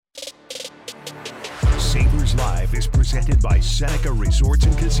Sabres Live is presented by Seneca Resorts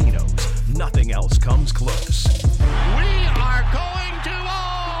and Casinos. Nothing else comes close. We are going to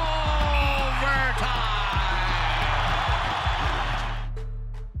overtime.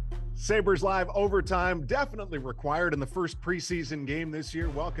 Sabres Live Overtime, definitely required in the first preseason game this year.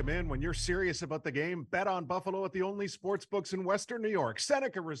 Welcome in. When you're serious about the game, bet on Buffalo at the only sports books in Western New York.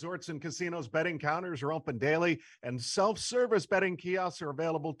 Seneca Resorts and Casinos betting counters are open daily, and self-service betting kiosks are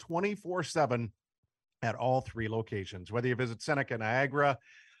available 24/7 at all three locations. Whether you visit Seneca, Niagara,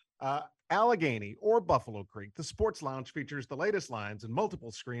 Allegheny, or Buffalo Creek, the Sports Lounge features the latest lines and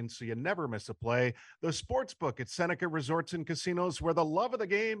multiple screens so you never miss a play. The Sports Book at Seneca Resorts and Casinos, where the love of the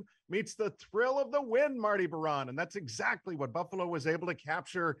game meets the thrill of the win, Marty Biron. And that's exactly what Buffalo was able to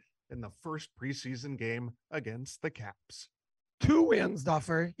capture in the first preseason game against the Caps. 2 wins,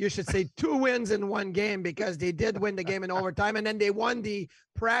 Duffer. You should say 2 wins in one game, because they did win the game in overtime, and then they won the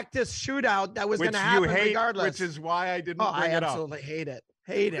practice shootout that was going to happen regardless. Which is why I didn't bring I it up. absolutely hate it.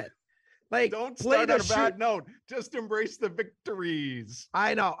 Hate it. Like, don't start on a bad note. Just embrace the victories.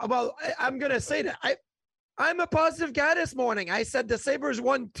 I know. Well, I'm going to say that. I'm a positive guy this morning. I said the Sabres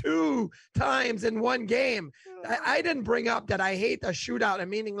won 2 times in one game. I didn't bring up that I hate a shootout, a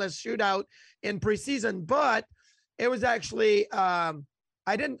meaningless shootout in preseason, but it was actually I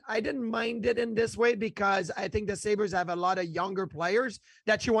didn't mind it in this way, because I think the Sabres have a lot of younger players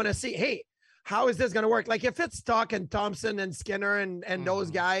that you want to see. Hey, how is this going to work? Like, if it's Tuck and Thompson and Skinner and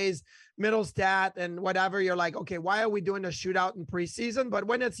those guys, Middlestat and whatever, you're like, okay, why are we doing a shootout in preseason? But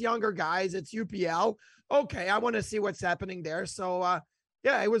when it's younger guys, it's UPL. Okay, I want to see what's happening there. So,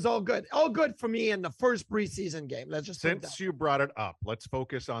 yeah, it was all good. All good for me in the first preseason game. Let's just Since you brought it up, let's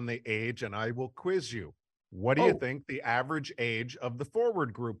focus on the age, and I will quiz you. What do you think the average age of the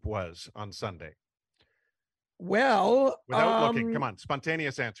forward group was on Sunday? Well, without looking, come on,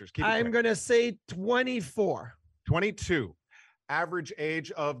 spontaneous answers. I'm going to say 24. 22. Average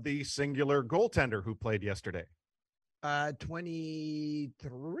age of the singular goaltender who played yesterday?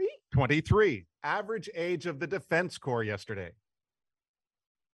 23. 23. Average age of the defense core yesterday?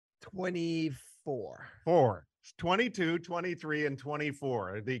 24. 4. 22, 23, and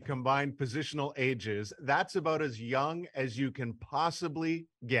 24, the combined positional ages. That's about as young as you can possibly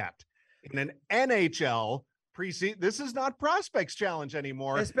get. In an NHL preseason, this is not Prospects Challenge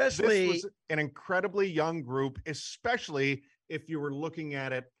anymore. Especially, this was an incredibly young group, especially if you were looking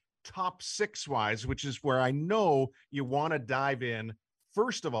at it top 6-wise, which is where I know you want to dive in,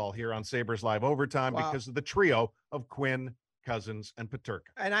 first of all, here on Sabres Live Overtime, because of the trio of Quinn, Cozens, and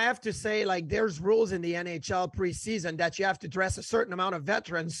Peterka. And I have to say, like, there's rules in the NHL preseason that you have to dress a certain amount of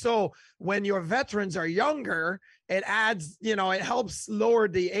veterans. So when your veterans are younger, it adds, it helps lower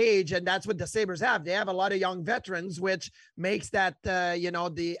the age. And that's what the Sabres have. They have a lot of young veterans, which makes that,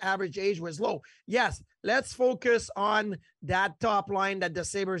 the average age was low. Yes, let's focus on that top line that the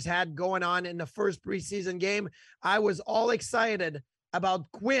Sabres had going on in the first preseason game. I was all excited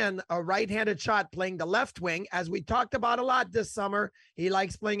about Quinn, a right-handed shot, playing the left wing, as we talked about a lot this summer. He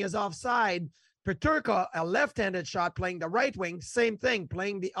likes playing his offside. Peterka, a left-handed shot, playing the right wing, same thing,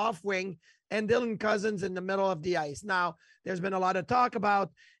 playing the off wing, and Dylan Cozens in the middle of the ice. Now, there's been a lot of talk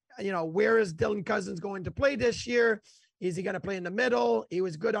about, where is Dylan Cozens going to play this year? Is he going to play in the middle? He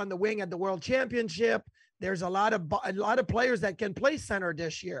was good on the wing at the World Championship. There's a lot of players that can play center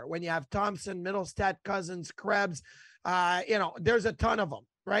this year. When you have Thompson, Middlestat, Cozens, Krebs, there's a ton of them,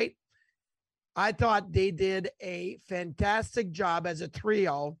 right? I thought they did a fantastic job as a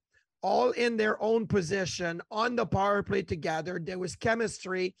trio, all in their own position on the power play together. There was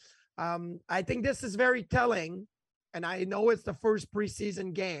chemistry. I think this is very telling, and I know it's the first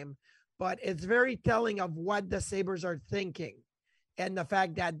preseason game, but it's very telling of what the Sabres are thinking, and the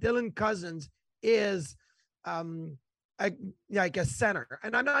fact that Dylan Cozens is like a center.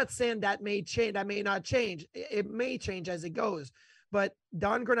 And I'm not saying that may change, that may not change. It may change as it goes. But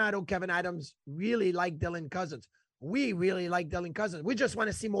Don Granato, Kevin Adams really like Dylan Cozens. We really like Dylan Cozens. We just want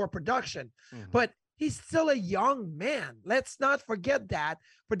to see more production. But he's still a young man. Let's not forget that.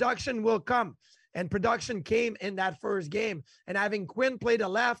 Production will come. And production came in that first game. And having Quinn play the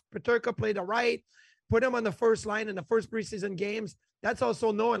left, Peterka play the right, put him on the first line in the first preseason games, that's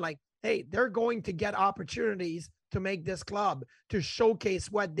also knowing, like, hey, they're going to get opportunities to make this club, to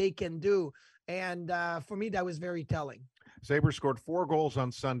showcase what they can do. And for me, that was very telling. Sabres scored 4 goals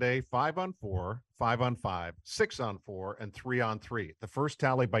on Sunday, 5-on-4, 5-on-5, 6-on-4, and 3-on-3. The first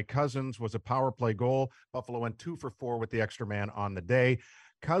tally by Cozens was a power play goal. Buffalo went 2 for 4 with the extra man on the day.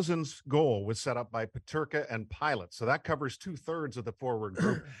 Cozens' goal was set up by Peterka and Pilut. So that covers 2/3 of the forward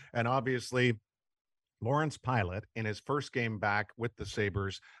group. And obviously, Lawrence Pilut, in his first game back with the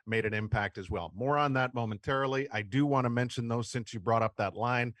Sabres, made an impact as well. More on that momentarily. I do want to mention, though, since you brought up that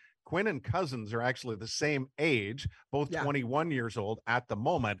line, Quinn and Cozens are actually the same age, both 21 years old at the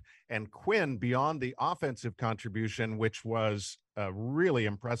moment. And Quinn, beyond the offensive contribution, which was a really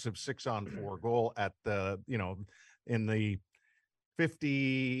impressive 6-on-4 goal at the, in the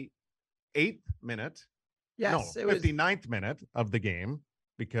 58th minute. Yes, no, 59th minute of the game,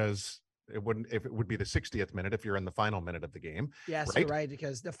 because it would be the 60th minute if you're in the final minute of the game. Yes, right? You're right,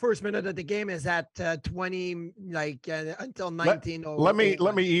 because the first minute of the game is at 20, until 19. Let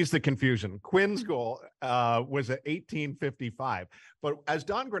me ease the confusion. Quinn's goal was at 18:55. But as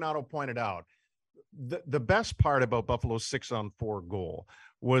Don Granato pointed out, the best part about Buffalo's 6-on-4 goal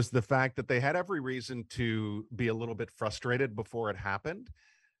was the fact that they had every reason to be a little bit frustrated before it happened.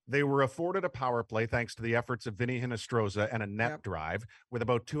 They were afforded a power play thanks to the efforts of Vinny Hinostroza and a net drive with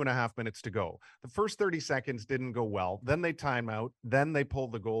about 2.5 minutes to go. The first 30 seconds didn't go well. Then they time out. Then they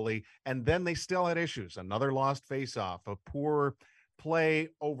pulled the goalie. And then they still had issues. Another lost faceoff, a poor play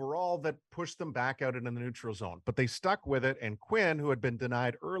overall that pushed them back out into the neutral zone. But they stuck with it. And Quinn, who had been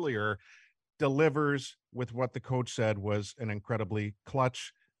denied earlier, delivers with what the coach said was an incredibly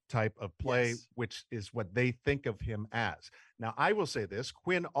clutch type of play, which is what they think of him as. Now, I will say this,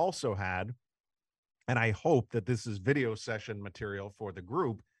 Quinn also had, and I hope that this is video session material for the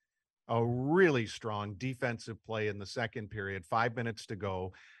group, a really strong defensive play in the second period, 5 minutes to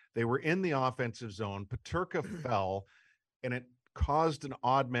go. They were in the offensive zone. Peterka fell, and it caused an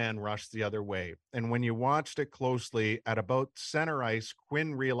odd man rush the other way. And when you watched it closely, at about center ice,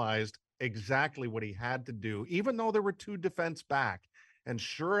 Quinn realized exactly what he had to do, even though there were two defense back. And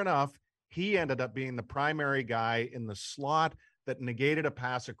sure enough, he ended up being the primary guy in the slot that negated a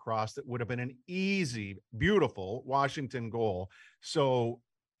pass across that would have been an easy, beautiful Washington goal. So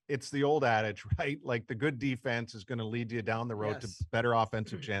it's the old adage, right? Like, the good defense is going to lead you down the road to better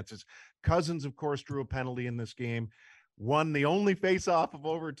offensive chances. Cozens, of course, drew a penalty in this game, won the only face-off of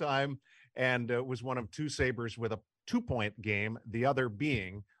overtime, and was one of two Sabres with a 2-point game, the other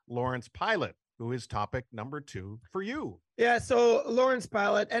being Lawrence Pilut, who is topic number 2 for you. Yeah, so Lawrence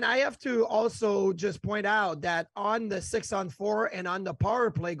Pilut, and I have to also just point out that on the 6-on-4 and on the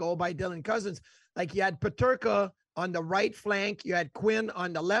power play goal by Dylan Cozens, like, you had Peterka on the right flank, you had Quinn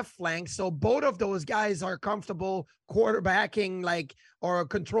on the left flank. So both of those guys are comfortable quarterbacking, or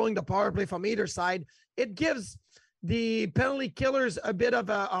controlling the power play from either side. It gives the penalty killers a bit of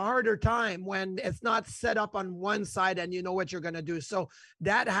a harder time when it's not set up on one side and you know what you're going to do. So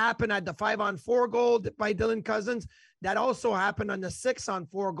that happened at the 5-on-4 goal by Dylan Cozens. That also happened on the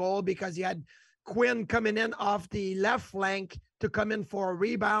 6-on-4 goal, because you had Quinn coming in off the left flank to come in for a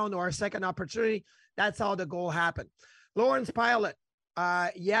rebound or a second opportunity. That's how the goal happened. Lawrence Pilut,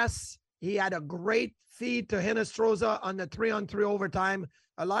 yes, he had a great feed to Hinostroza on the 3-on-3 overtime.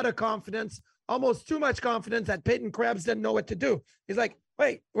 A lot of confidence. Almost too much confidence that Peyton Krebs didn't know what to do. He's like,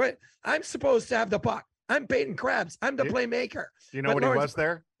 wait, I'm supposed to have the puck. I'm Peyton Krebs. I'm the playmaker. You know what he was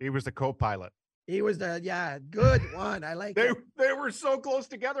there? He was the co-pilot. He was good one. I like it. They were so close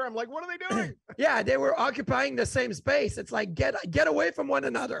together. I'm like, what are they doing? Yeah, they were occupying the same space. It's like, get away from one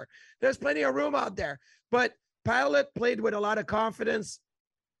another. There's plenty of room out there. But Pilut played with a lot of confidence.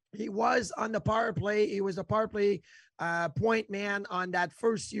 He was on the power play. He was a power play point man on that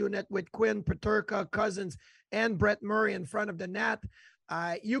first unit with Quinn, Peterka, Cozens, and Brett Murray in front of the net.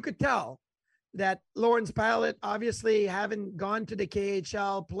 You could tell that Lawrence Pilut, obviously having gone to the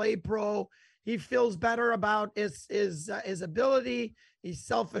KHL, play pro, he feels better about his ability, his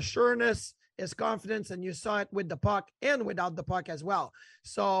self-assuredness, his confidence, and you saw it with the puck and without the puck as well.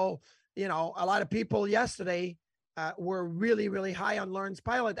 So, a lot of people yesterday were really, really high on Lawrence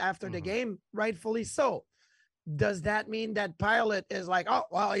Pilut after the game, rightfully so. Does that mean that Pilut is like, oh,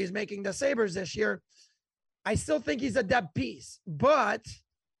 well, he's making the Sabres this year? I still think he's a depth piece, but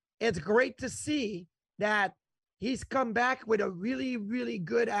it's great to see that he's come back with a really, really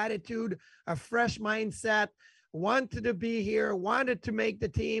good attitude, a fresh mindset, wanted to be here, wanted to make the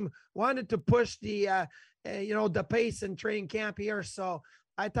team, wanted to push the pace in training camp here. So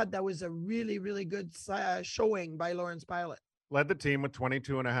I thought that was a really, really good showing by Lawrence Pilut. Led the team with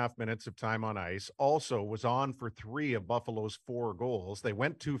 22.5 minutes of time on ice. Also was on for 3 of Buffalo's 4 goals. They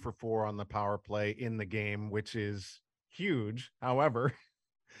went 2 for 4 on the power play in the game, which is huge. However,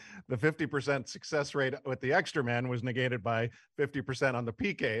 the 50% success rate with the extra man was negated by 50% on the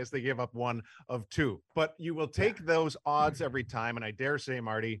PK as they gave up 1 of 2. But you will take those odds every time. And I dare say,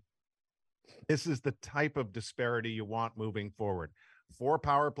 Marty, this is the type of disparity you want moving forward. 4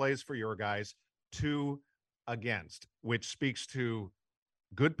 power plays for your guys, 2 against, which speaks to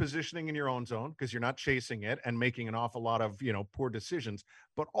good positioning in your own zone because you're not chasing it and making an awful lot of, poor decisions.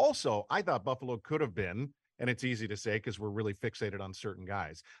 But also, I thought Buffalo could have been, and it's easy to say because we're really fixated on certain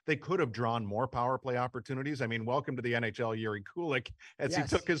guys, they could have drawn more power play opportunities. I mean, welcome to the NHL, Jiri Kulich, as he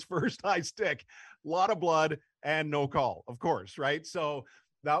took his first high stick. A lot of blood and no call, of course, right? So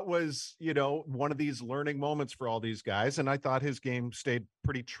that was, one of these learning moments for all these guys. And I thought his game stayed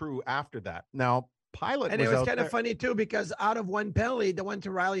pretty true after that. Now, Pilut and it was kind of funny too, because out of one penalty, the one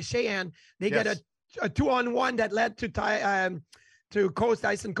to Riley Sheahan, they get a 2-on-1 that led to Tyson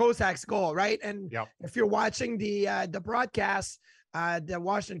Kozak's goal, right? And if you're watching the broadcast, the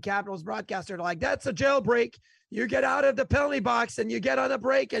Washington Capitals broadcaster, like, that's a jailbreak. You get out of the penalty box and you get on a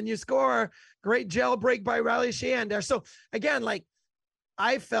break and you score. Great jailbreak by Riley Sheahan there. So again, like,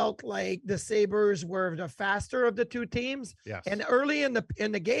 I felt like the Sabres were the faster of the two teams. Yes. And early in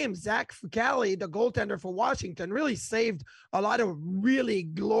the game, Zach Fucale, the goaltender for Washington, really saved a lot of really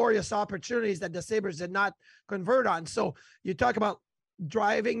glorious opportunities that the Sabres did not convert on. So you talk about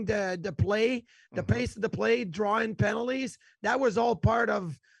driving the play, the pace of the play, drawing penalties. That was all part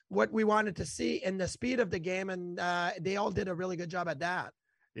of what we wanted to see in the speed of the game. And they all did a really good job at that.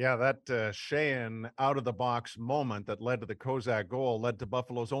 Yeah, that Sheahan out-of-the-box moment that led to the Kozak goal led to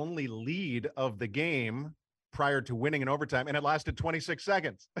Buffalo's only lead of the game prior to winning in overtime, and it lasted 26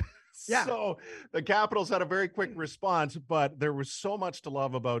 seconds. Yeah. So the Capitals had a very quick response, but there was so much to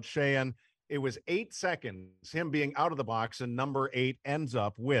love about Sheahan. It was 8 seconds, him being out of the box, and number 8 ends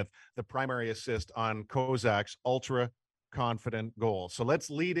up with the primary assist on Kozak's ultra-confident goal. So let's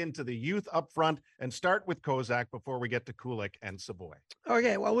lead into the youth up front and start with Kozak before we get to Kulich and Savoie.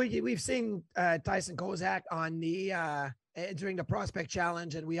 Okay, well, we've seen Tyson Kozak on the during the prospect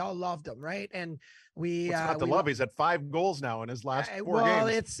challenge, and we all loved him, right? And What's not to love? He's had 5 goals now in his last 4 games. Well,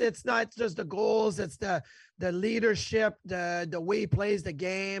 it's not just the goals; it's the leadership, the way he plays the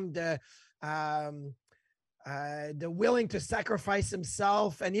game, the willing to sacrifice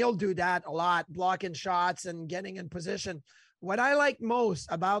himself, and he'll do that a lot, blocking shots and getting in position. What I like most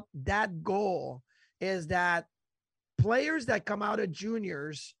about that goal is that players that come out of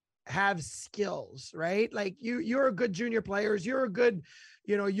juniors have skills, right? Like you're a good junior players, you're a good,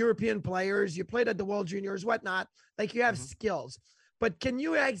 European players, you played at the World Juniors, whatnot. Like you have skills, but can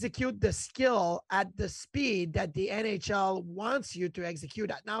you execute the skill at the speed that the NHL wants you to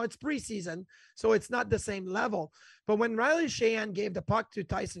execute at? Now it's preseason, so it's not the same level. But when Riley Sheahan gave the puck to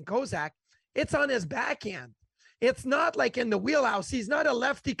Tyson Kozak, it's on his backhand. It's not like in the wheelhouse. He's not a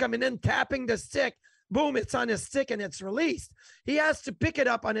lefty coming in, tapping the stick. Boom, it's on his stick and it's released. He has to pick it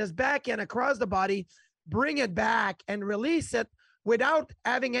up on his backhand across the body, bring it back and release it without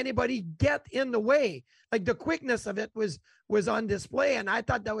having anybody get in the way. Like the quickness of it was on display. And I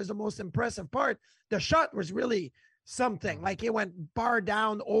thought that was the most impressive part. The shot was really something. Like it went bar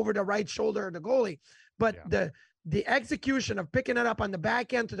down over the right shoulder of the goalie. But the execution of picking it up on the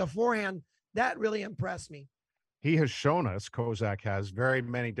backhand to the forehand, that really impressed me. He has shown us, Kozak has, very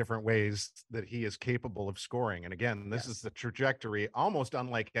many different ways that he is capable of scoring. And again, this is the trajectory, almost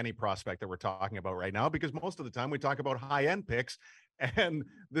unlike any prospect that we're talking about right now, because most of the time we talk about high-end picks, and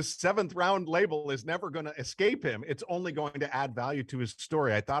the 7th round label is never going to escape him. It's only going to add value to his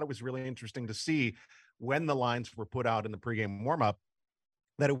story. I thought it was really interesting to see when the lines were put out in the pregame warm-up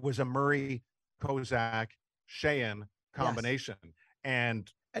that it was a Murray, Kozak, Sheahan combination. And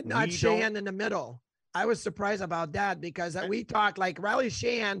not Sheahan in the middle. I was surprised about that because we talked like Riley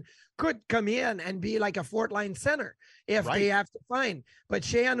Sheahan could come in and be like a 4th line center if they have to find. But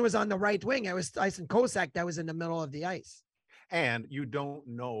Sheahan was on the right wing. It was Tyson Kozak that was in the middle of the ice. And you don't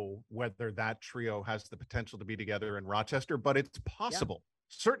know whether that trio has the potential to be together in Rochester, but it's possible,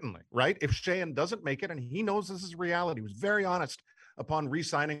 certainly, right? If Sheahan doesn't make it, and he knows this is reality, he was very honest upon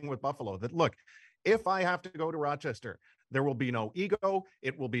re-signing with Buffalo that, look, if I have to go to Rochester, there will be no ego.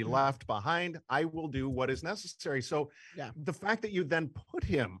 It will be left behind. I will do what is necessary. So the fact that you then put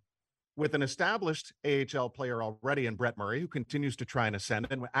him with an established AHL player already in Brett Murray, who continues to try and ascend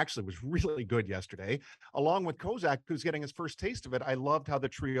and actually was really good yesterday, along with Kozak, who's getting his first taste of it. I loved how the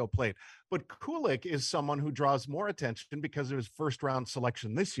trio played. But Kulich is someone who draws more attention because of his first-round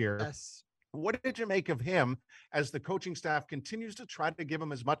selection this year. Yes. What did you make of him as the coaching staff continues to try to give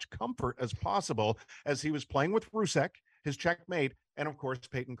him as much comfort as possible as he was playing with Rusek, his checkmate, and of course,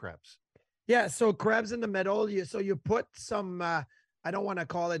 Peyton Krebs? Yeah, so Krebs in the middle. You put some, I don't want to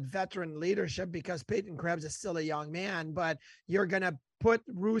call it veteran leadership because Peyton Krebs is still a young man, but you're going to put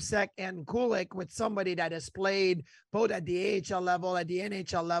Rusek and Kulich with somebody that has played both at the AHL level, at the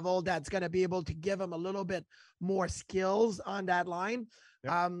NHL level, that's going to be able to give him a little bit more skills on that line.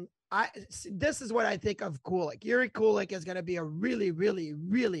 Yep. this is what I think of Kulich. Jiri Kulich is going to be a really, really,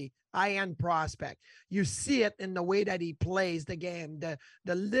 really high-end prospect. You see it in the way that he plays the game, the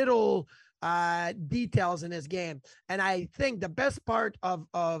little details in his game. And I think the best part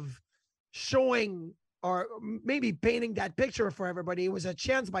of showing or maybe painting that picture for everybody, it was a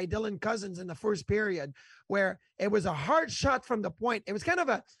chance by Dylan Cozens in the first period where it was a hard shot from the point. It was kind of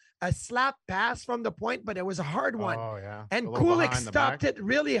a slap pass from the point, but it was a hard one. Oh, yeah. And Kulich stopped it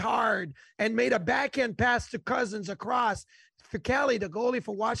really hard and made a backhand pass to Cozens across. Ficali, the goalie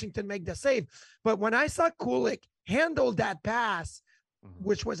for Washington, make the save. But when I saw Kulich handle that pass,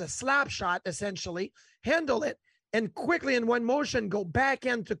 which was a slap shot, essentially, handle it, and quickly in one motion go back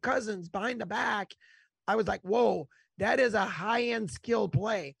into Cozens behind the back, I was like, whoa, that is a high-end skill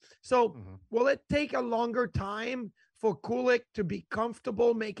play. So will it take a longer time for Kulich to be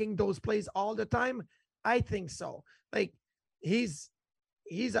comfortable making those plays all the time? I think so. Like he's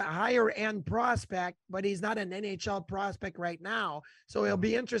a higher end prospect, but he's not an NHL prospect right now. So it'll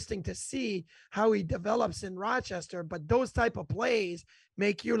be interesting to see how he develops in Rochester. But those type of plays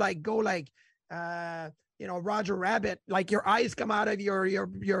make you like go like Roger Rabbit, like your eyes come out of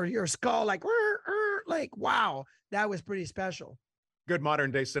your skull, like wow, that was pretty special. Good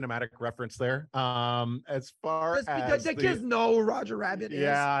modern day cinematic reference there. As far as the kids know who Roger Rabbit is.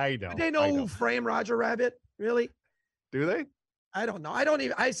 Yeah, I know. Do they know who framed Roger Rabbit? Really? Do they? I don't know.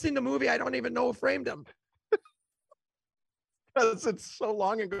 I've seen the movie. I don't even know who framed him. Because it's so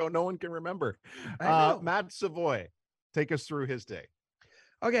long ago, no one can remember. Matt Savoie, take us through his day.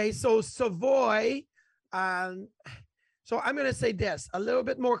 Okay, so Savoie, so I'm going to say this, a little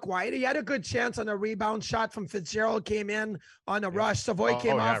bit more quiet. He had a good chance on a rebound shot from Fitzgerald, came in on a rush. Savoie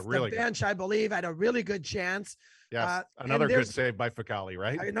came off the bench, I believe, had a really good chance. Yes, another good save by Ficali,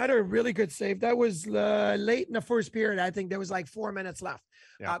 right? Another really good save. That was late in the first period. I think there was like 4 minutes left.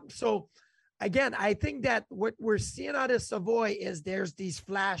 Yeah. So, again, I think that what we're seeing out of Savoie is there's these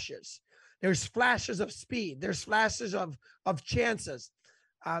flashes. There's flashes of speed. There's flashes of chances.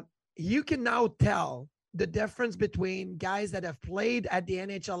 You can now tell the difference between guys that have played at the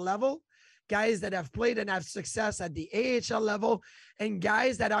NHL level, guys that have played and have success at the AHL level, and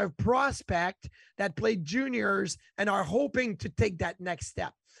guys that are prospect that played juniors and are hoping to take that next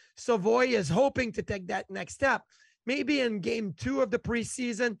step. Savoie is hoping to take that next step. Maybe in game 2 of the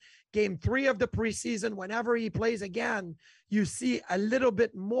preseason, game 3 of the preseason, whenever he plays again, you see a little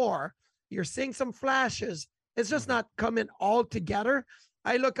bit more. You're seeing some flashes. It's just not coming all together.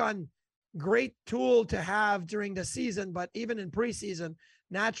 I look on great tool to have during the season, but even in preseason,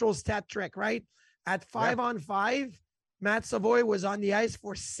 natural stat trick, right? At 5-on-5, Matt Savoie was on the ice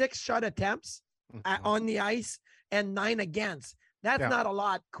for 6 shot attempts on the ice and 9 against. That's not a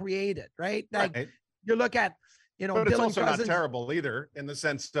lot created, right? Like you look at, but it's also not terrible either in the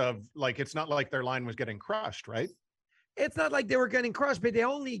sense of like, it's not like their line was getting crushed, right? It's not like they were getting crushed, but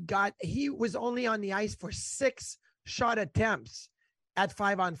he was only on the ice for 6 shot attempts at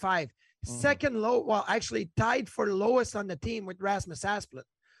 5-on-5. Second low, well, actually tied for lowest on the team with Rasmus Asplund,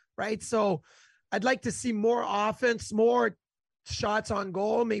 right? So I'd like to see more offense, more shots on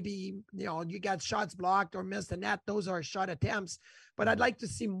goal. Maybe, you got shots blocked or missed the net. Those are shot attempts, but I'd like to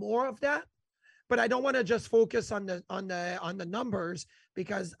see more of that. But I don't want to just focus on the numbers,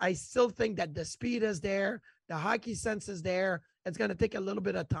 because I still think that the speed is there. The hockey sense is there. It's going to take a little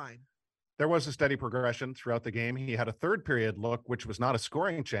bit of time. There was a steady progression throughout the game. He had a third period look, which was not a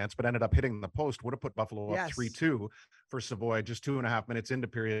scoring chance, but ended up hitting the post, would have put Buffalo up 3-2 for Savoie just 2.5 minutes into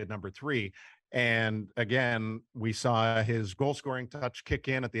period number 3. And again, we saw his goal scoring touch kick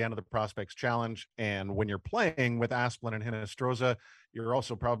in at the end of the Prospects Challenge. And when you're playing with Asplund and Hinostroza, you're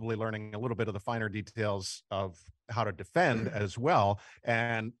also probably learning a little bit of the finer details of how to defend as well.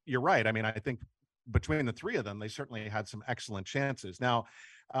 And you're right. I mean, I think between the 3 of them, they certainly had some excellent chances. Now,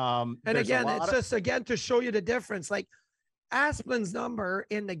 and again, it's just to show you the difference. Like Asplund's number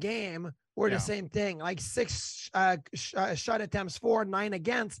in the game were the same thing, like 6 shot attempts for, 9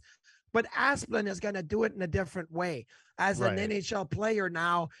 against. But Asplund is going to do it in a different way. As an NHL player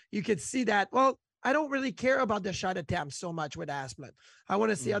now, you could see that, well, I don't really care about the shot attempts so much with Asplund. I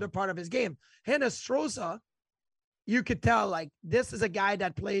want to see other part of his game. Hinostroza, you could tell, like, this is a guy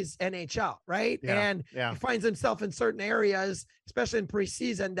that plays NHL, right? And he finds himself in certain areas, especially in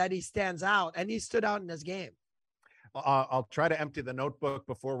preseason, that he stands out, and he stood out in this game. I'll try to empty the notebook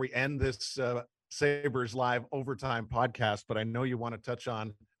before we end this Sabres Live Overtime podcast, but I know you want to touch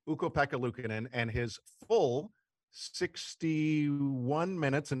on Ukko-Pekka Luukkonen and his full 61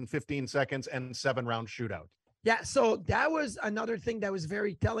 minutes and 15 seconds and 7-round shootout. Yeah, so that was another thing that was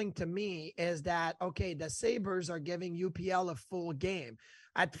very telling to me is that, okay, the Sabres are giving UPL a full game.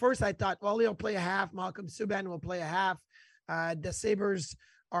 At first, I thought, well, he'll play a half. Malcolm Subban will play a half. The Sabres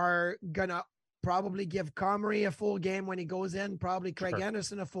are going to probably give Comrie a full game when he goes in, probably Craig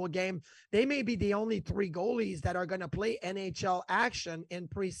Anderson a full game. They may be the only three goalies that are going to play NHL action in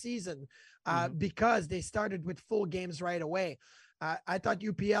preseason because they started with full games right away. I thought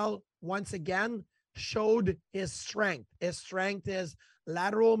UPL, once again, showed his strength. His strength is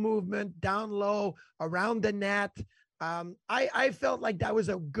lateral movement, down low, around the net. I felt like that was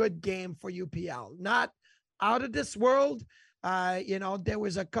a good game for UPL. Not out of this world. There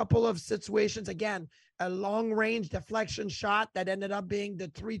was a couple of situations, again, a long range deflection shot that ended up being the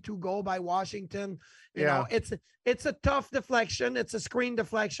 3-2 goal by Washington. You know, it's a tough deflection. It's a screen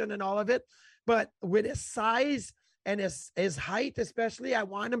deflection and all of it. But with his size and his height, especially, I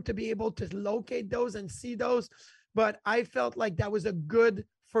want him to be able to locate those and see those. But I felt like that was a good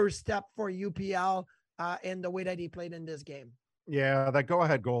first step for UPL in the way that he played in this game. Yeah, that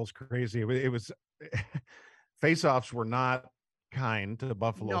go-ahead goal is crazy. It was face-offs were not kind to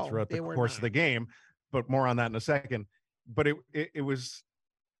Buffalo throughout the course of the game, but more on that in a second. But it was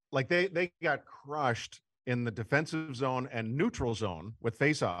like they got crushed in the defensive zone and neutral zone with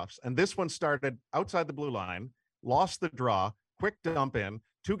face-offs. And this one started outside the blue line, lost the draw, quick dump in,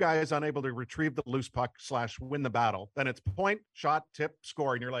 two guys unable to retrieve the loose puck / win the battle. Then it's point, shot, tip,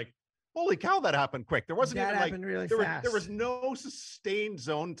 score. And you're like, holy cow, that happened quick. There wasn't that even happened really fast. There was no sustained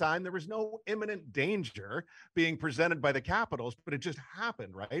zone time. There was no imminent danger being presented by the Capitals, but it just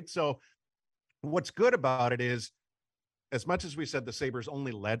happened, right? So what's good about it is, as much as we said the Sabres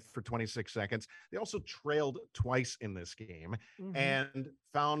only led for 26 seconds, they also trailed twice in this game and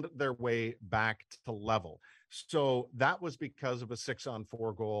found their way back to level. So that was because of a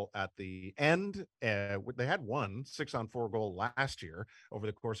 6-on-4 goal at the end. They had one 6-on-4 goal last year over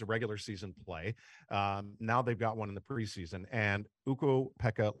the course of regular season play. Now they've got one in the preseason, and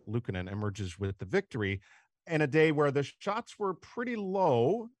Ukko-Pekka Luukkonen emerges with the victory in a day where the shots were pretty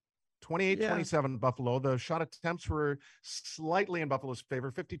low. 28-27 Buffalo. The shot attempts were slightly in Buffalo's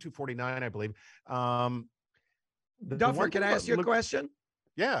favor, 52-49, I believe. Duffer, can I ask you a question?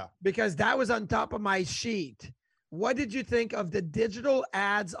 Yeah. Because that was on top of my sheet. What did you think of the digital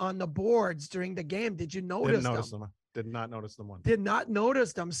ads on the boards during the game? Did you notice them? Did not notice them once. Did not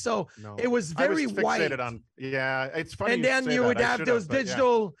notice them. So it was very white. It's funny. And then you would have those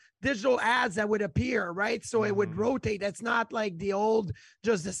digital ads that would appear, right? So it would rotate. It's not like the old,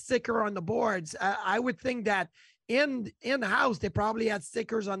 just a sticker on the boards. I would think that in-house, they probably had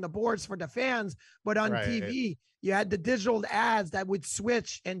stickers on the boards for the fans, but on TV, you had the digital ads that would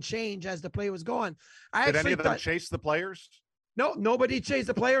switch and change as the play was going. Did any of them chase the players? No, nobody chased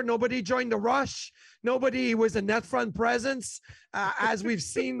the player. Nobody joined the rush. Nobody was a net front presence, as we've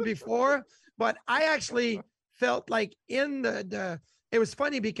seen before. But I actually felt like it was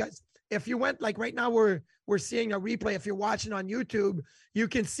funny because if you went, like right now we're seeing a replay. If you're watching on YouTube, you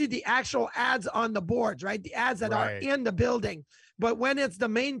can see the actual ads on the boards, right? The ads that are in the building. But when it's the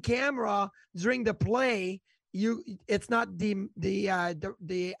main camera during the play, it's not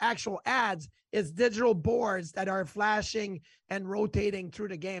the actual ads. It's digital boards that are flashing and rotating through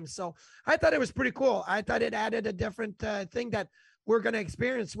the game. So I thought it was pretty cool. I thought it added a different thing that we're going to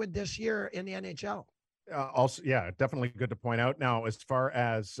experience with this year in the NHL. Also, definitely good to point out. Now, as far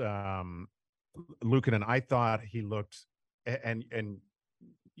as Luukkonen, I thought he looked, and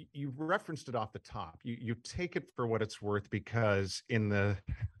you referenced it off the top. You take it for what it's worth, because in the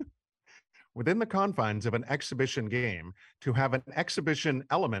within the confines of an exhibition game, to have an exhibition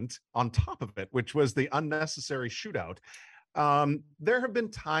element on top of it, which was the unnecessary shootout. There have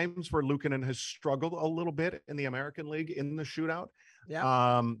been times where Luukkonen has struggled a little bit in the American League in the shootout.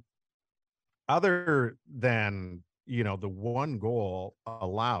 Yeah. Other than, the one goal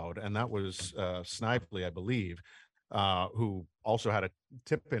allowed, and that was Snively, I believe, who also had a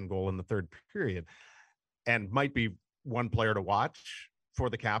tip-in goal in the third period, and might be one player to watch for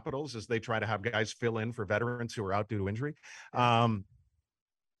the Capitals as they try to have guys fill in for veterans who are out due to injury. I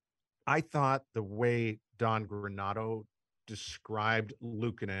thought the way Don Granato described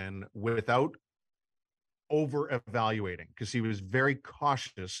Luukkonen without over-evaluating, because he was very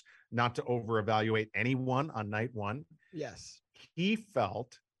cautious not to over-evaluate anyone on night one. Yes. He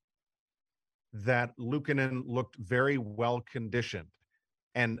felt that Luukkonen looked very well conditioned.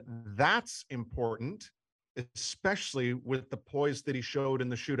 And that's important, especially with the poise that he showed in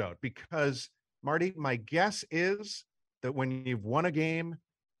the shootout, because Marty, my guess is that when you've won a game,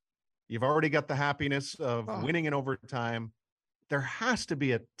 you've already got the happiness of winning in overtime. There has to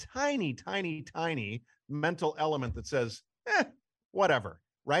be a tiny, tiny, tiny mental element that says, whatever,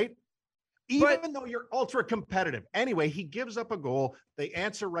 right? Even though you're ultra competitive. Anyway, he gives up a goal. They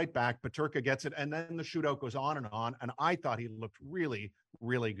answer right back. Peterka gets it. And then the shootout goes on. And I thought he looked really,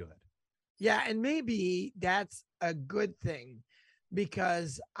 really good. Yeah. And maybe that's a good thing,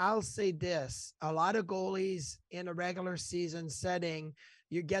 because I'll say this, a lot of goalies in a regular season setting,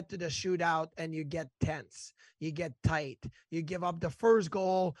 you get to the shootout and you get tense, you get tight, you give up the first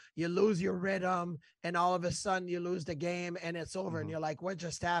goal, you lose your rhythm, and all of a sudden you lose the game and it's over. And you're like, what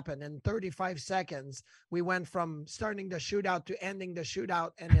just happened? In 35 seconds, we went from starting the shootout to ending the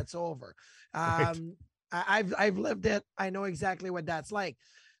shootout and it's over. Right. I've lived it. I know exactly what that's like.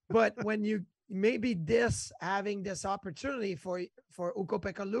 But when you maybe having this opportunity for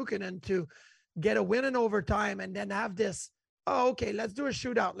Ukko-Pekka Luukkonen to get a win in overtime and then have this, okay, let's do a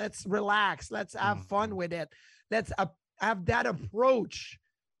shootout. Let's relax. Let's have fun with it. Let's have that approach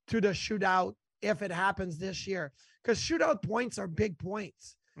to the shootout if it happens this year, because shootout points are big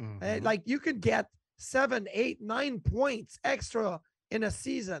points. Like you could get 7, 8, 9 points extra in a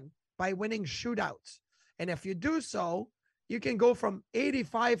season by winning shootouts. And if you do so, you can go from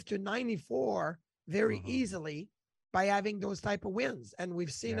 85 to 94 very easily by having those type of wins. And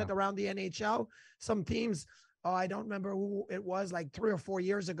we've seen it around the NHL. Some teams, I don't remember who it was, like 3 or 4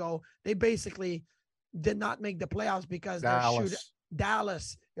 years ago, they basically did not make the playoffs because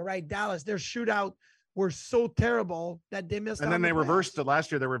Dallas, you're right, Dallas, their shootout were so terrible that they missed. And then they reversed it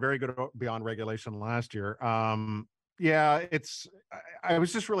last year. They were very good beyond regulation last year. I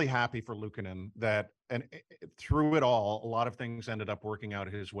was just really happy for Luukkonen that, and through it all, a lot of things ended up working out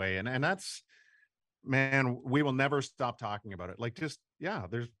his way. And that's, man, we will never stop talking about it. Like, just,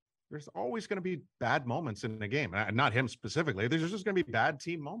 there's always going to be bad moments in the game. Not him specifically. There's just going to be bad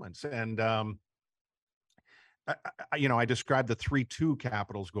team moments. And, I described the 3-2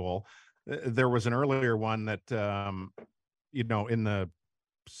 Capitals goal. There was an earlier one that, in the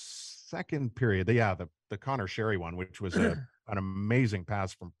second period, the Connor Sherry one, which was an amazing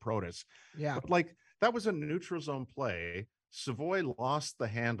pass from Protas. Yeah. But like, that was a neutral zone play. Savoie lost the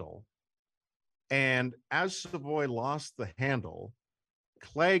handle. And as Savoie lost the handle,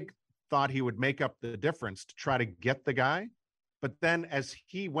 Clegg thought he would make up the difference to try to get the guy. But then as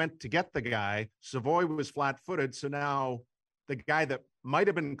he went to get the guy, Savoie was flat-footed. So now the guy that might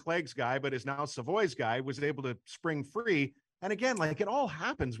have been Clegg's guy, but is now Savoie's guy, was able to spring free. And again, like, it all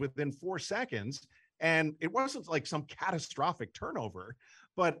happens within 4 seconds. And it wasn't like some catastrophic turnover.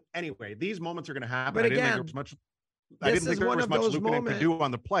 But anyway, these moments are going to happen. But again, I didn't think there was much Luukkonen could do on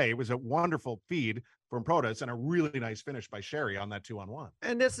the play. It was a wonderful feed from Protas and a really nice finish by Sherry on that 2-on-1.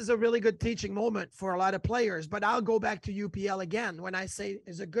 And this is a really good teaching moment for a lot of players. But I'll go back to UPL again when I say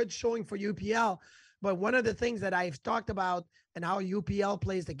it's a good showing for UPL. But one of the things that I've talked about and how UPL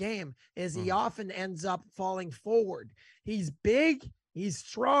plays the game is he often ends up falling forward. He's big, he's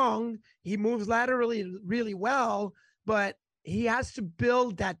strong, he moves laterally really well, but he has to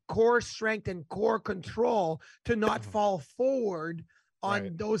build that core strength and core control to not fall forward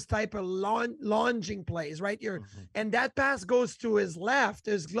on those type of lunging plays, right? And that pass goes to his left,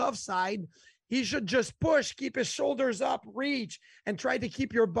 his glove side. He should just push, keep his shoulders up, reach, and try to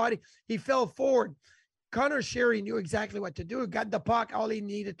keep your body. He fell forward. Connor Sherry knew exactly what to do. Got the puck. All he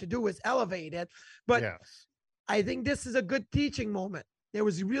needed to do was elevate it. But I think this is a good teaching moment. There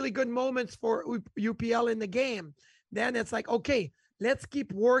was really good moments for UPL in the game. Then it's like, okay, let's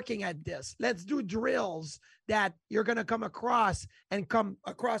keep working at this. Let's do drills that you're going to come across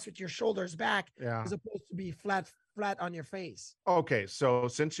with your shoulders back as opposed to be flat on your face. Okay. So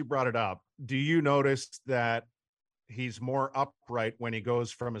since you brought it up, do you notice that he's more upright when he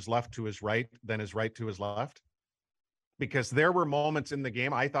goes from his left to his right than his right to his left? Because there were moments in the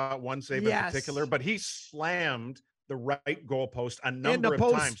game, I thought one save in particular, but he slammed the right goalpost a number of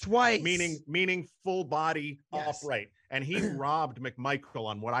times, twice, meaning full body upright. And he robbed McMichael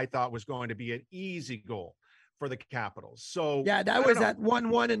on what I thought was going to be an easy goal for the Capitals. So that was at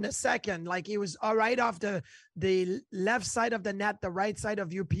 1-1 in the second. Like, he was all right off the left side of the net, the right side of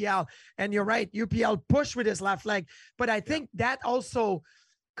UPL. And you're right, UPL pushed with his left leg. But I think that also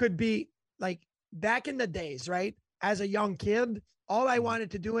could be like back in the days, right? As a young kid, all I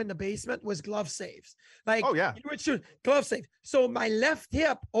wanted to do in the basement was glove saves. Like, you would shoot glove save. So my left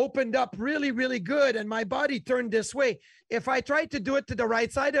hip opened up really, really good, and my body turned this way. If I tried to do it to the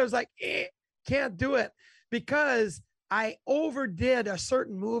right side, I was like, can't do it, because I overdid a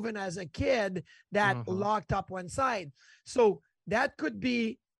certain movement as a kid that locked up one side. So that could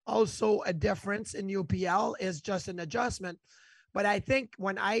be also a difference in UPL, is just an adjustment. But I think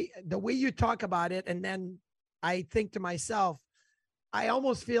the way you talk about it, and then I think to myself, I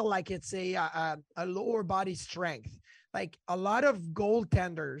almost feel like it's a lower body strength. Like a lot of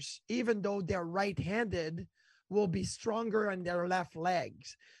goaltenders, even though they're right-handed, will be stronger on their left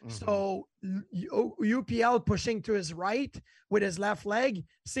legs. So UPL pushing to his right with his left leg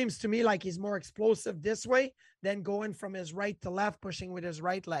seems to me like he's more explosive this way than going from his right to left, pushing with his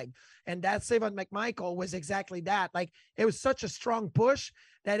right leg. And that save on McMichael was exactly that. Like it was such a strong push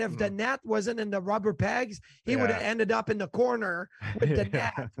that if the net wasn't in the rubber pegs, he would have ended up in the corner with the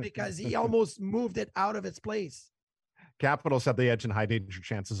net because he almost moved it out of its place. Capitals have the edge in high danger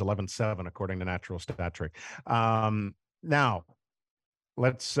chances 11-7, according to Natural Stat Trick. Now,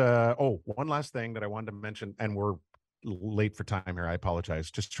 let's, one last thing that I wanted to mention, and we're late for time here. I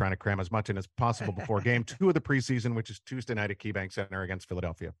apologize. Just trying to cram as much in as possible before game 2 of the preseason, which is Tuesday night at KeyBank Center against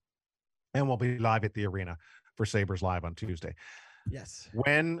Philadelphia. And we'll be live at the arena for Sabres Live on Tuesday. Yes.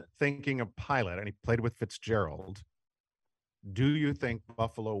 When thinking of Pilut, and he played with Fitzgerald, do you think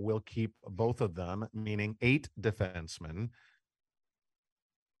Buffalo will keep both of them, meaning 8 defensemen,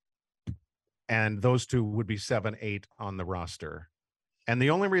 and those two would be 7-8 on the roster? And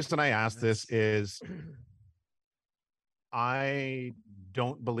the only reason I ask this is I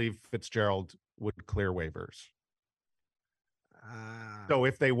don't believe Fitzgerald would clear waivers. So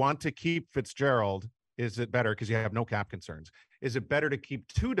if they want to keep Fitzgerald, is it better, because you have no cap concerns, is it better to keep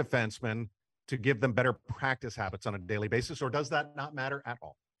 2 defensemen to give them better practice habits on a daily basis, or does that not matter at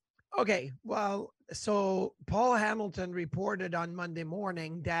all? Okay, well, so Paul Hamilton reported on Monday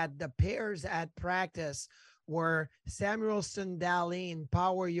morning that the pairs at practice were Samuelsson, Dahlin,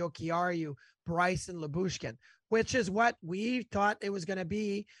 Power, Jokiharju, Bryson, Lyubushkin, which is what we thought it was going to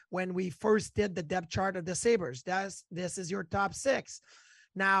be when we first did the depth chart of the Sabres. This is your top 6.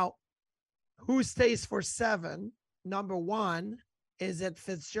 Now, who stays for 7? Number 1, is it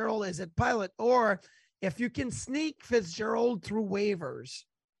Fitzgerald? Is it Pilut? Or if you can sneak Fitzgerald through waivers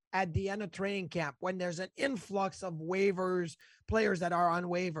at the end of training camp, when there's an influx of waivers, players that are on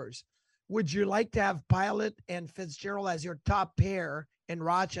waivers, would you like to have Pilut and Fitzgerald as your top pair in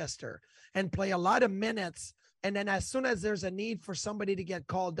Rochester and play a lot of minutes? And then as soon as there's a need for somebody to get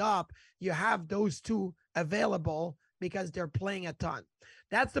called up, you have those 2 available because they're playing a ton.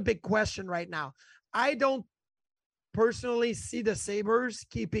 That's the big question right now. I don't personally see the Sabres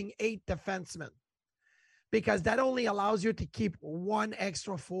keeping 8 defensemen, because that only allows you to keep 1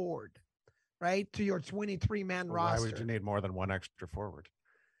 extra forward, right, to your 23-man roster. Why would you need more than 1 extra forward?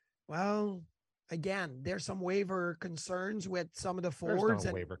 Well, again, there's some waiver concerns with some of the forwards.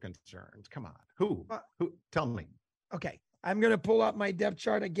 There's no waiver concerns. Come on. Who? Tell me. Okay. I'm going to pull up my depth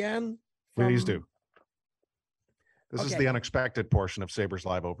chart again. Please do. This is the unexpected portion of Sabres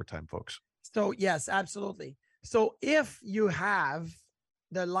Live Overtime, folks. So, yes, absolutely. So if you have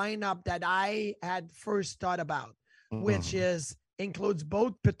the lineup that I had first thought about, which includes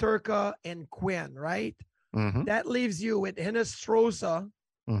both Peterka and Quinn, right? That leaves you with Hinostroza,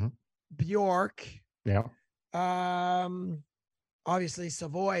 Bjork. Yeah. Obviously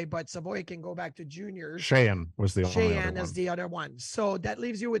Savoie, but Savoie can go back to juniors. Sheahan was the only other one. Is the other one. So that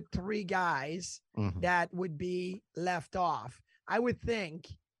leaves you with 3 guys that would be left off. I would think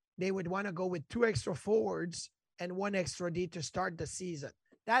they would want to go with 2 extra forwards and 1 extra D to start the season.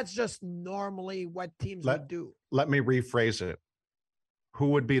 That's just normally what teams would do. Let me rephrase it. Who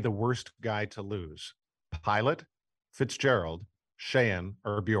would be the worst guy to lose? Pilut, Fitzgerald, Sheahan,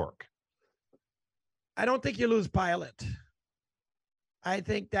 or Bjork? I don't think you lose Pilut. I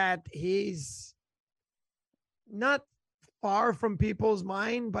think that he's not far from people's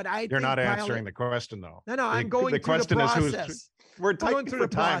mind, but You're not answering the question, though. No, I'm going through the process. We're going through the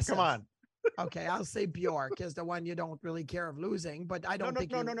time. Come on. Okay, I'll say Bjork is the one you don't really care of losing, but I don't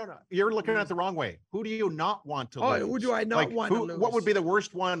think No. You're looking at it the wrong way. Who do you not want to lose? Who do I not want to lose? What would be the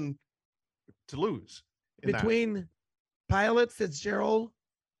worst one to lose? Between Pilut, Fitzgerald,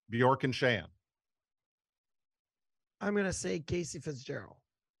 Bjork, and Sheahan. I'm going to say Casey Fitzgerald.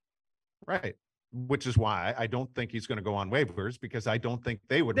 Right. Which is why I don't think he's going to go on waivers, because I don't think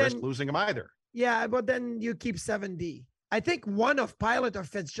they would risk losing him either. Yeah, but then you keep 7D. I think one of Pilut or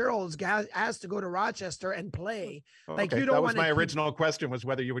Fitzgerald has to go to Rochester and play. Like you don't. That was my original question, was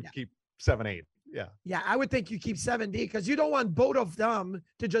whether you would keep 7-8. Yeah. Yeah, I would think you keep 7D, because you don't want both of them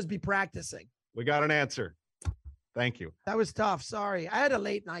to just be practicing. We got an answer. Thank you. That was tough. Sorry. I had a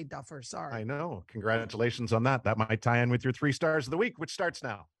late night, Duffer. Sorry. I know. Congratulations on that. That might tie in with your 3 stars of the week, which starts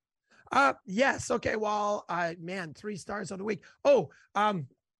now. Yes. Okay. Well, 3 stars of the week.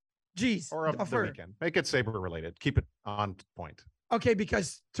 Geez. Or of the weekend. Make it Sabre related. Keep it on point. Okay.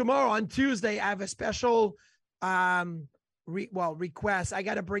 Because tomorrow on Tuesday, I have a special, request. I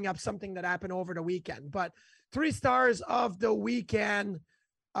got to bring up something that happened over the weekend, but 3 stars of the weekend.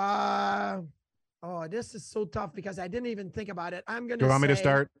 Oh, this is so tough because I didn't even think about it. I'm going to Do you want me to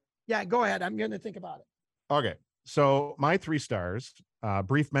start? Yeah, go ahead. I'm going to think about it. Okay. So my 3 stars,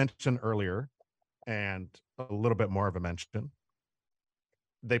 brief mention earlier and a little bit more of a mention.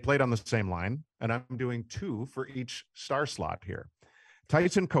 They played on the same line, and I'm doing 2 for each star slot here.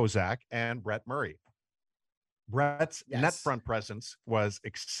 Tyson Kozak and Brett Murray. Brett's net front presence was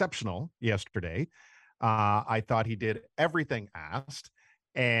exceptional yesterday. I thought he did everything asked,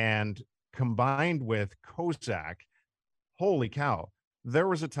 and combined with Kozak, holy cow, there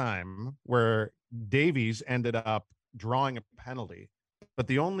was a time where Davies ended up drawing a penalty, but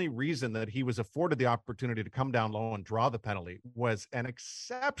the only reason that he was afforded the opportunity to come down low and draw the penalty was an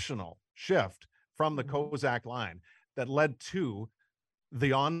exceptional shift from the Kozak line that led to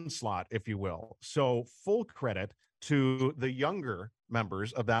the onslaught, if you will. So full credit to the younger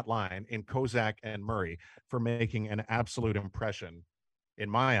members of that line in Kozak and Murray for making an absolute impression in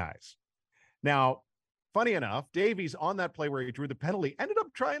my eyes. Now, funny enough, Davies on that play where he drew the penalty ended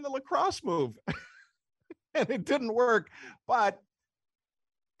up trying the lacrosse move and it didn't work, but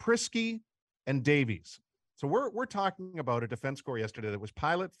Prisky and Davies. So we're talking about a defense core yesterday that was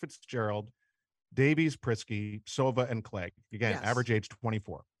Pilut, Fitzgerald, Davies, Prisky, Sova, and Clegg. Again, average age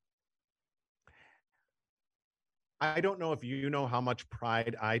 24. I don't know if you know how much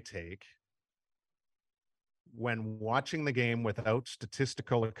pride I take when watching the game without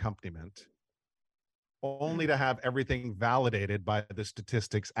statistical accompaniment, only to have everything validated by the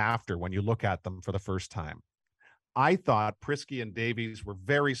statistics after when you look at them for the first time. I thought Prisky and Davies were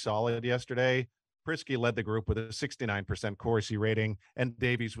very solid yesterday. Prisky led the group with a 69% Corsi rating, and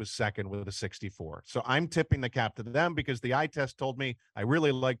Davies was second with a 64. So I'm tipping the cap to them because the eye test told me I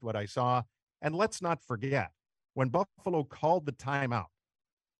really liked what I saw. And let's not forget, when Buffalo called the timeout,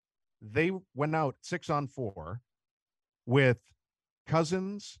 they went out 6-on-4 with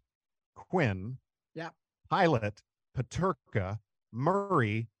Cozens, Quinn, Pilut, Peterka,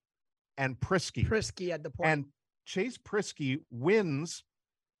 Murray, and Prisky. Prisky at the point. And Chase Prisky wins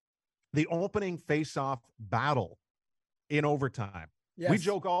the opening face-off battle in overtime. We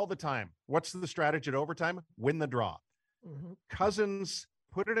joke all the time. What's the strategy at overtime? Win the draw. Cozens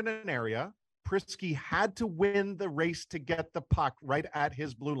put it in an area. Prisky had to win the race to get the puck right at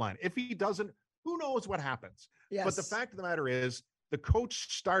his blue line. If he doesn't, who knows what happens? But the fact of the matter is, the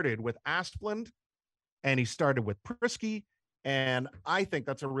coach started with Asplund, and he started with Prisky, and I think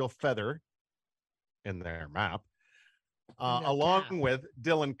that's a real feather in their map. Along with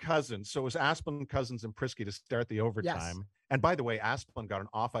Dylan Cozens. So it was Asplund, Cozens, and Prisky to start the overtime. And by the way, Asplund got an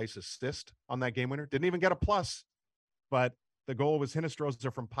off-ice assist on that game winner. Didn't even get a plus, but the goal was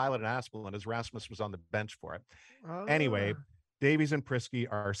Hinestroza from Pilut and Asplund as Rasmus was on the bench for it. Anyway, Davies and Prisky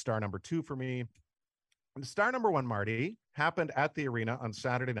are star number 2 for me. And star number 1, Marty, happened at the arena on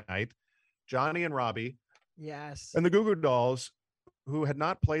Saturday night. Johnny and Robbie. And the Goo Goo Dolls, who had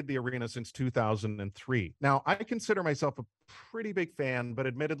not played the arena since 2003. Now, I consider myself a pretty big fan, but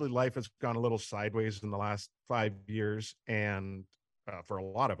admittedly, life has gone a little sideways in the last 5 years. And for a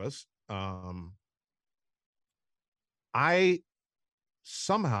lot of us,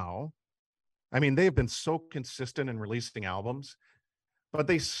 they've been so consistent in releasing albums, but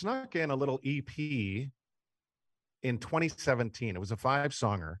they snuck in a little EP in 2017. It was a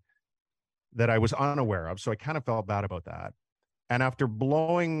 5-songer that I was unaware of. So I kind of felt bad about that. And after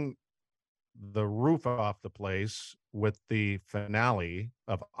blowing the roof off the place with the finale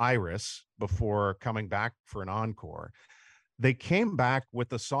of Iris before coming back for an encore, they came back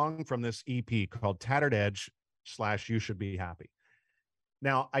with a song from this EP called Tattered Edge / You Should Be Happy.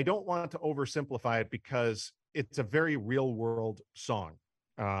 Now, I don't want to oversimplify it because it's a very real world song.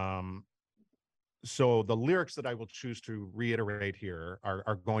 So the lyrics that I will choose to reiterate here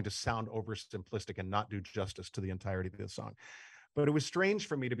are going to sound oversimplistic and not do justice to the entirety of the song. But it was strange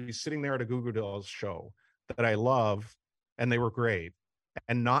for me to be sitting there at a Goo Goo Dolls show that I love, and they were great,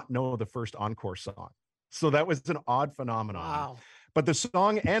 and not know the first encore song. So that was an odd phenomenon. Wow. But the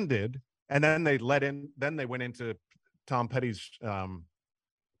song ended, and then they went into Tom Petty's, Run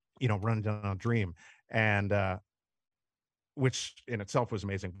Down a Dream, and which in itself was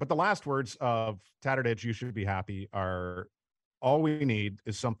amazing. But the last words of Tattered Edge, You Should Be Happy, are all we need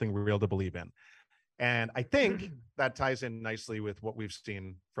is something real to believe in. And I think that ties in nicely with what we've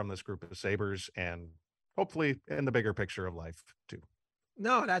seen from this group of Sabres and hopefully in the bigger picture of life too.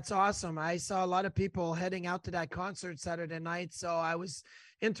 No, that's awesome. I saw a lot of people heading out to that concert Saturday night, so I was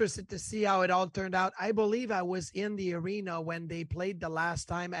interested to see how it all turned out. I believe I was in the arena when they played the last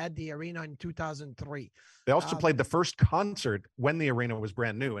time at the arena in 2003. They also played the first concert when the arena was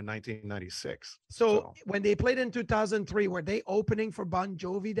brand new in 1996. So when they played in 2003, were they opening for Bon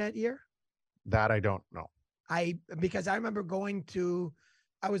Jovi that year? That I don't know. Because I remember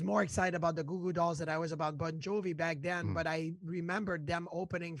I was more excited about the Goo Goo Dolls than I was about Bon Jovi back then, but I remembered them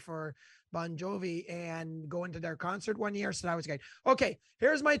opening for Bon Jovi and going to their concert one year. So that was great. Okay,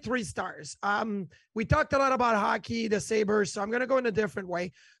 here's my 3 stars. We talked a lot about hockey, the Sabres, so I'm going to go in a different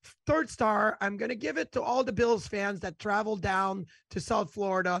way. 3rd star, I'm going to give it to all the Bills fans that traveled down to South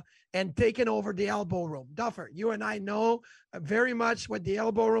Florida and taken over the Elbow Room. Duffer, you and I know very much what the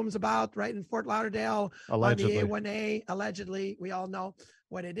Elbow Room's about, right in Fort Lauderdale. Allegedly. On the A1A, allegedly. We all know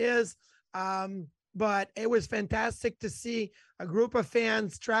what it is. But it was fantastic to see a group of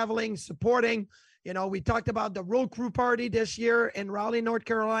fans traveling, supporting. You know, we talked about the Road Crew Party this year in Raleigh, North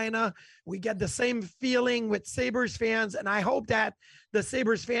Carolina. We get the same feeling with Sabres fans, and I hope that the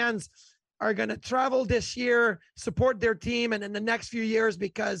Sabres fans are going to travel this year, support their team, and in the next few years,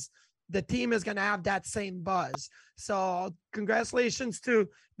 because the team is going to have that same buzz. So congratulations to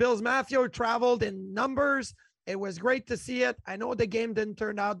Bills Mafia, who traveled in numbers. It was great to see it. I know the game didn't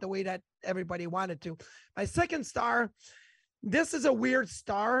turn out the way that everybody wanted to. My 2nd star, this is a weird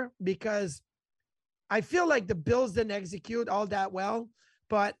star because I feel like the Bills didn't execute all that well,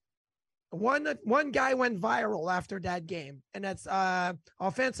 but one guy went viral after that game, and that's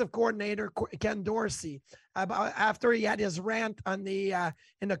offensive coordinator Ken Dorsey, after he had his rant on the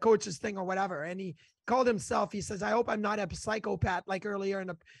in the coaches thing or whatever, and he called himself. He says, "I hope I'm not a psychopath like earlier in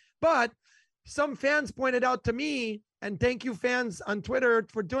the," but some fans pointed out to me, and thank you fans on Twitter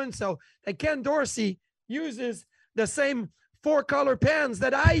for doing so, that Ken Dorsey uses the same 4-color pens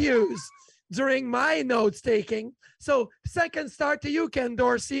that I use during my notes taking. So 2nd star to you, Ken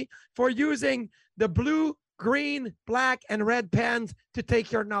Dorsey, for using the blue, green, black, and red pens to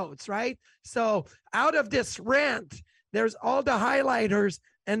take your notes, right? So out of this rant, there's all the highlighters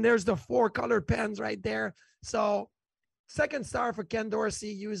and there's the 4-color pens right there. So 2nd star for Ken Dorsey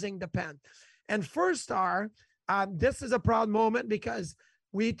using the pen. And 1st star, this is a proud moment because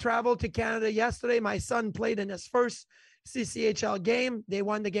we traveled to Canada yesterday. My son played in his first CCHL game. They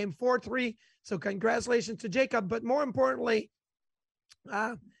won the game 4-3. So congratulations to Jacob. But more importantly,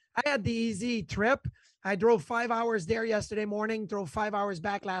 I had the easy trip. I drove 5 hours there yesterday morning, drove 5 hours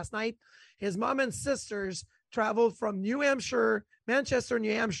back last night. His mom and sisters traveled from New Hampshire, Manchester,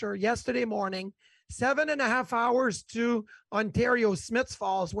 New Hampshire yesterday morning, 7.5 hours to Ontario, Smiths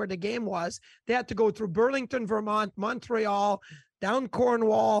Falls, where the game was. They had to go through Burlington, Vermont, Montreal, down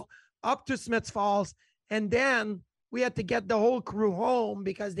Cornwall, up to Smiths Falls. And then we had to get the whole crew home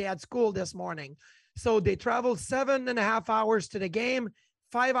because they had school this morning. So they traveled 7.5 hours to the game,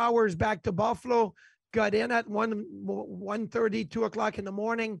 5 hours back to Buffalo, got in at 1:30, 2 o'clock in the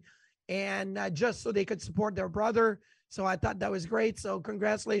morning, and just so they could support their brother. So I thought that was great. So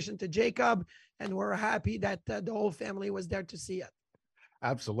congratulations to Jacob, and we're happy that the whole family was there to see it.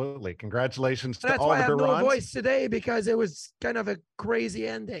 Absolutely. Congratulations to That's all why the I have Birons. no voice today, because it was kind of a crazy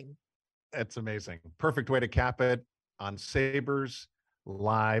ending. That's amazing. Perfect way to cap it on Sabres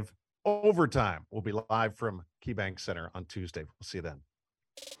Live Overtime. We'll be live from KeyBank Center on Tuesday. We'll see you then.